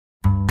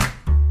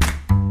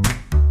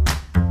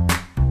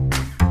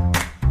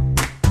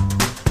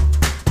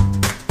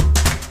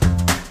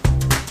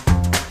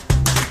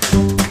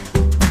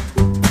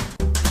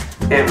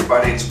Hey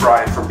everybody, it's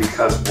Bryan from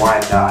Because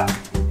Why Not?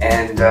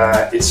 And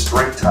it's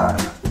springtime,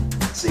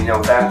 so you know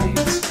what that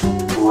means,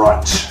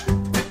 brunch.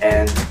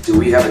 And do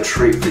we have a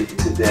treat for you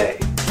today?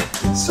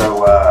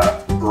 So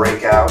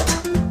break out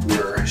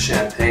your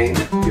champagne,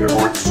 your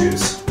orange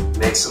juice,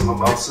 make some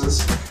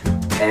mimosas,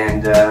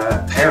 and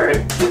pair it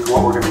with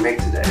what we're going to make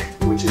today,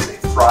 which is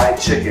a fried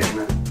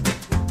chicken,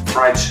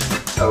 French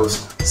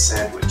toast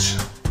sandwich.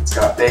 It's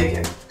got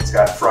bacon, it's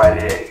got fried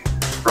egg,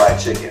 fried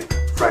chicken,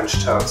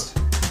 French toast,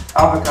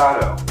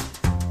 avocado.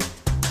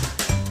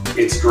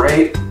 It's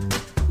great,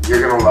 you're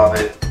gonna love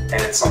it, and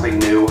it's something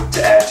new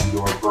to add to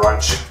your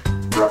brunch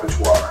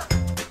repertoire.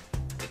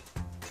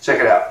 Check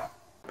it out.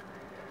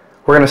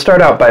 We're gonna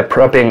start out by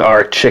prepping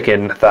our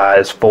chicken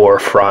thighs for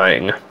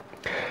frying.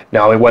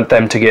 Now we want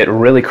them to get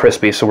really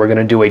crispy, so we're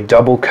gonna do a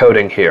double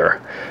coating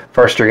here.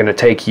 First you're gonna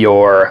take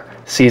your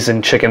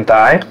seasoned chicken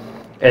thigh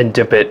and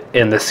dip it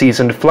in the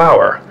seasoned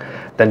flour.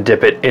 Then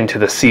dip it into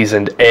the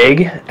seasoned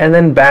egg, and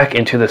then back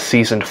into the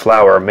seasoned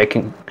flour,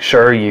 making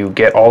sure you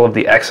get all of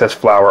the excess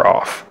flour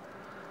off.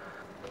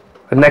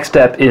 The next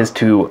step is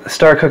to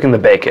start cooking the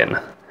bacon.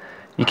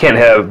 You can't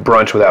have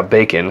brunch without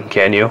bacon,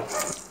 can you?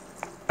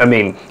 I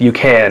mean, you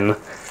can.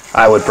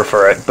 I would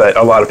prefer it, but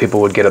a lot of people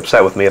would get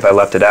upset with me if I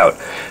left it out.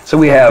 So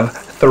we have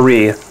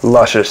 3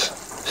 luscious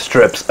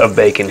strips of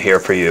bacon here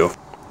for you.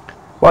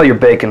 While your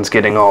bacon's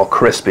getting all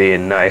crispy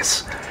and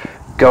nice,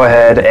 go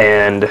ahead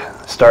and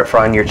start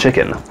frying your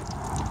chicken.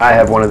 I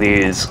have one of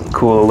these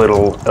cool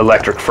little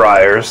electric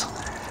fryers,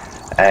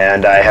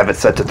 and I have it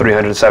set to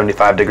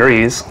 375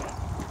 degrees.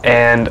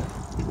 And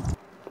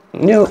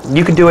you know,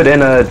 you could do it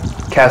in a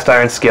cast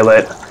iron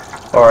skillet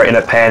or in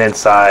a pan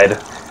inside.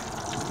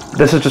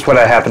 This is just what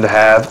I happen to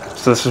have,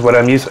 so this is what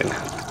I'm using.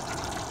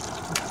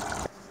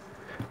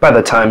 By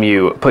the time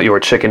you put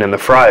your chicken in the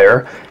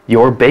fryer,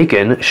 your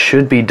bacon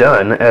should be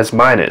done, as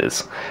mine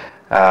is.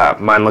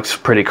 Mine looks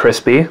pretty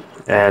crispy,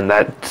 and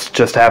that's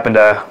just happened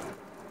to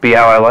be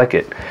how I like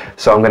it.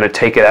 So I'm going to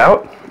take it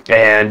out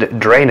and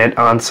drain it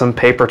on some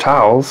paper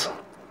towels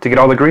to get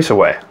all the grease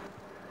away.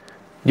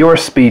 You're a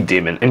speed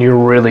demon, and you're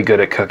really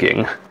good at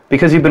cooking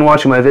because you've been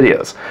watching my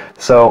videos.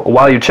 So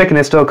while your chicken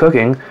is still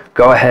cooking,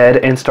 go ahead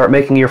and start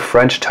making your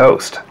French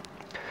toast.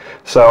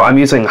 So I'm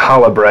using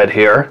challah bread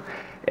here,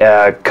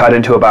 cut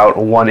into about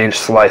 1-inch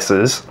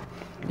slices.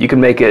 You can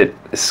make it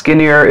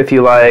skinnier if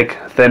you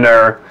like,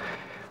 thinner.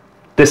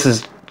 This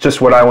is just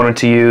what I wanted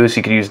to use.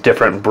 You could use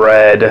different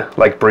bread,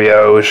 like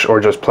brioche, or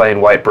just plain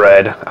white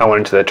bread. I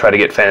wanted to try to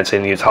get fancy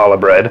and use challah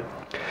bread.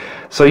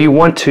 So you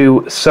want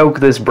to soak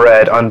this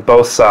bread on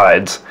both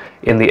sides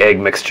in the egg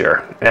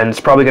mixture, and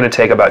it's probably going to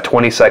take about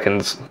 20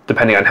 seconds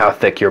depending on how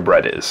thick your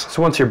bread is. So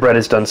once your bread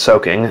is done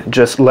soaking,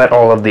 just let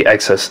all of the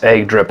excess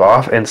egg drip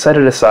off and set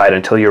it aside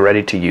until you're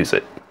ready to use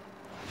it.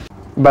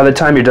 By the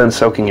time you're done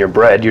soaking your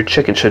bread, your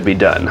chicken should be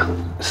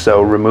done.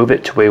 So remove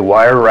it to a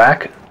wire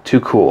rack to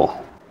cool.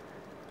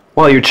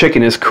 While your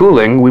chicken is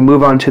cooling, we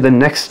move on to the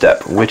next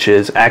step, which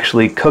is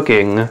actually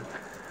cooking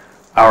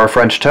our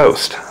French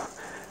toast.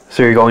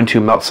 So you're going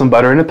to melt some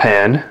butter in a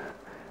pan,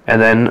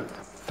 and then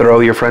throw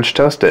your French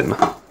toast in.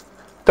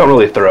 Don't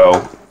really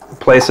throw,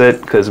 place it,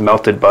 because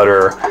melted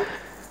butter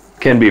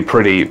can be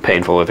pretty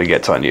painful if it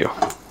gets on you,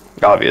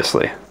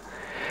 obviously.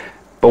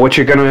 But what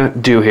you're gonna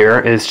do here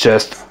is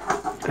just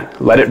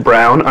let it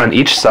brown on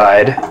each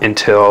side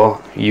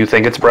until you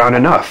think it's brown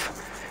enough.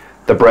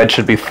 The bread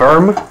should be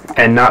firm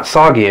and not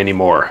soggy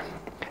anymore.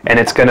 And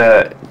it's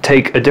gonna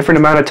take a different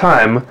amount of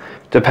time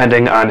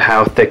depending on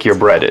how thick your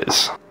bread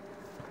is.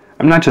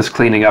 I'm not just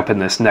cleaning up in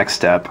this next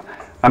step,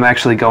 I'm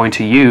actually going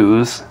to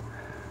use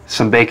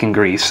some bacon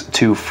grease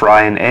to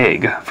fry an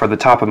egg for the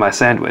top of my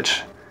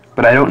sandwich.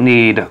 But I don't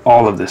need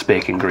all of this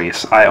bacon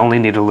grease, I only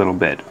need a little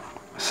bit.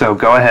 So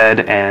go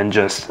ahead and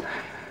just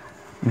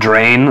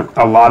drain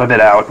a lot of it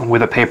out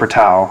with a paper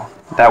towel.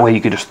 That way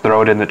you can just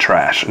throw it in the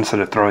trash instead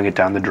of throwing it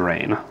down the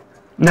drain.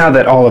 Now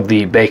that all of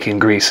the bacon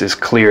grease is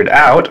cleared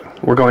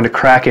out, we're going to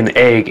crack an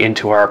egg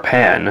into our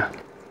pan.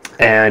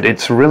 And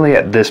it's really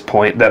at this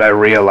point that I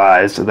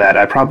realized that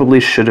I probably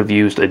should have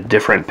used a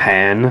different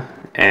pan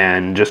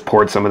and just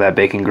poured some of that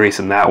bacon grease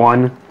in that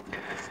one.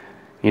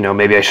 You know,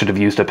 maybe I should have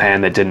used a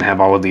pan that didn't have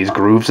all of these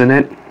grooves in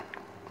it.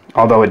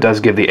 Although it does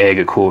give the egg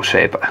a cool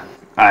shape.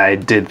 I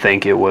did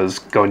think it was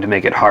going to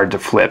make it hard to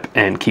flip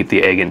and keep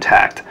the egg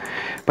intact.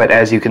 But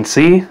as you can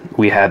see,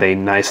 we have a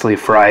nicely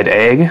fried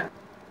egg,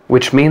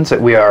 which means that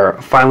we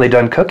are finally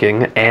done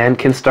cooking and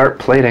can start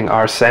plating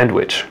our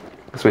sandwich.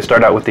 So we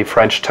start out with the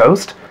French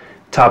toast,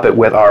 top it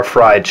with our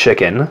fried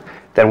chicken,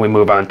 then we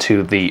move on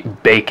to the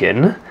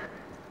bacon,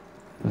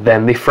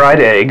 then the fried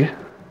egg,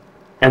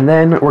 and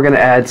then we're going to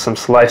add some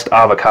sliced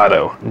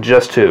avocado,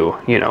 just to,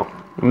 you know,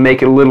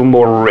 make it a little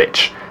more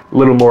rich, a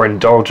little more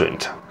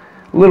indulgent,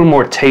 a little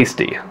more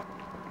tasty.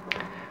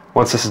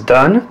 Once this is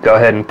done, go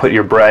ahead and put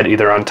your bread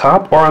either on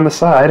top or on the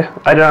side.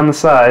 I did on the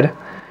side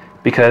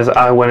because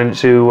I wanted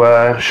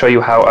to show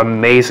you how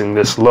amazing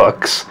this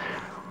looks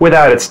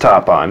without its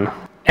top on.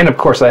 And of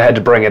course I had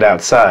to bring it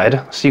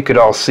outside so you could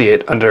all see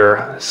it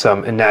under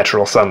some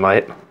natural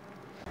sunlight.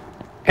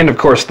 And of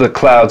course the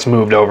clouds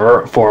moved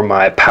over for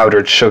my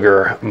powdered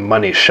sugar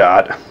money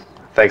shot.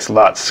 Thanks a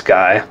lot,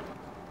 Sky.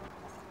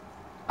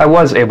 I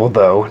was able,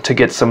 though, to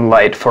get some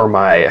light for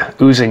my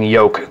oozing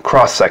yolk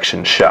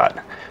cross-section shot,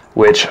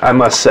 which I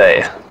must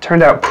say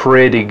turned out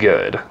pretty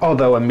good.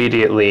 Although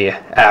immediately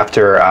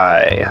after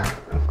I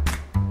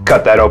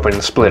cut that open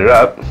and split it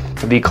up,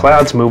 the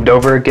clouds moved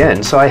over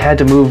again, so I had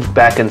to move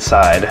back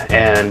inside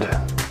and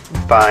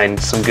find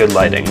some good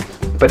lighting.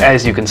 But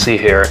as you can see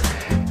here,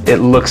 it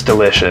looks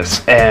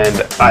delicious,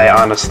 and I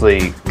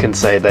honestly can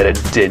say that it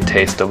did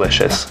taste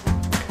delicious.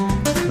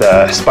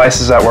 The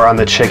spices that were on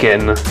the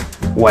chicken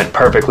went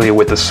perfectly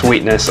with the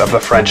sweetness of the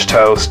French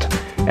toast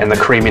and the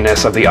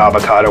creaminess of the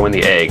avocado and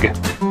the egg.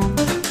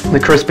 The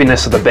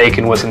crispiness of the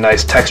bacon was a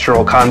nice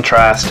textural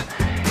contrast,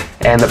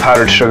 and the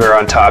powdered sugar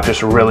on top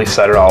just really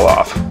set it all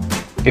off.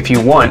 If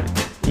you want,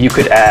 you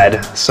could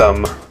add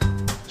some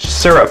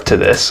syrup to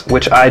this,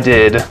 which I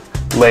did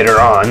later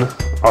on,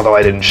 although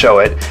I didn't show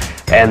it,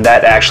 and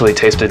that actually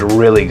tasted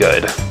really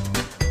good.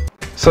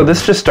 So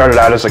this just started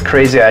out as a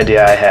crazy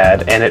idea I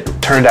had, and it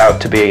turned out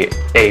to be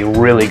a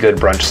really good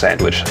brunch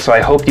sandwich. So I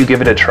hope you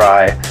give it a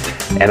try,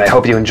 and I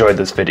hope you enjoyed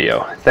this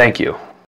video. Thank you.